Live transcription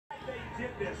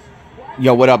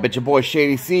Yo, what up? It's your boy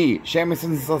Shady C. Sheamus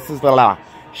and Cesaro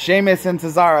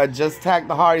just tagged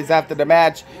the Hardys after the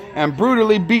match and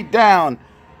brutally beat down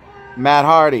Matt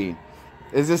Hardy.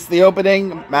 Is this the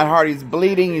opening? Matt Hardy's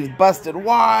bleeding. He's busted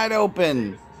wide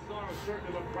open.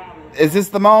 Is this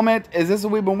the moment? Is this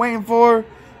what we've been waiting for?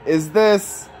 Is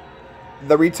this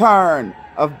the return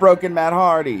of broken Matt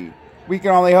Hardy? We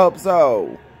can only hope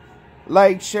so.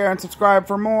 Like, share, and subscribe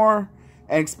for more.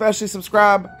 And especially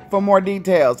subscribe for more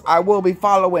details. I will be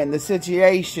following the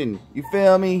situation. You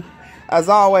feel me? As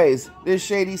always, this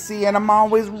Shady C, and I'm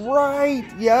always right,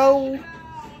 yo.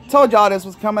 Told y'all this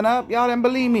was coming up. Y'all didn't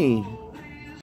believe me.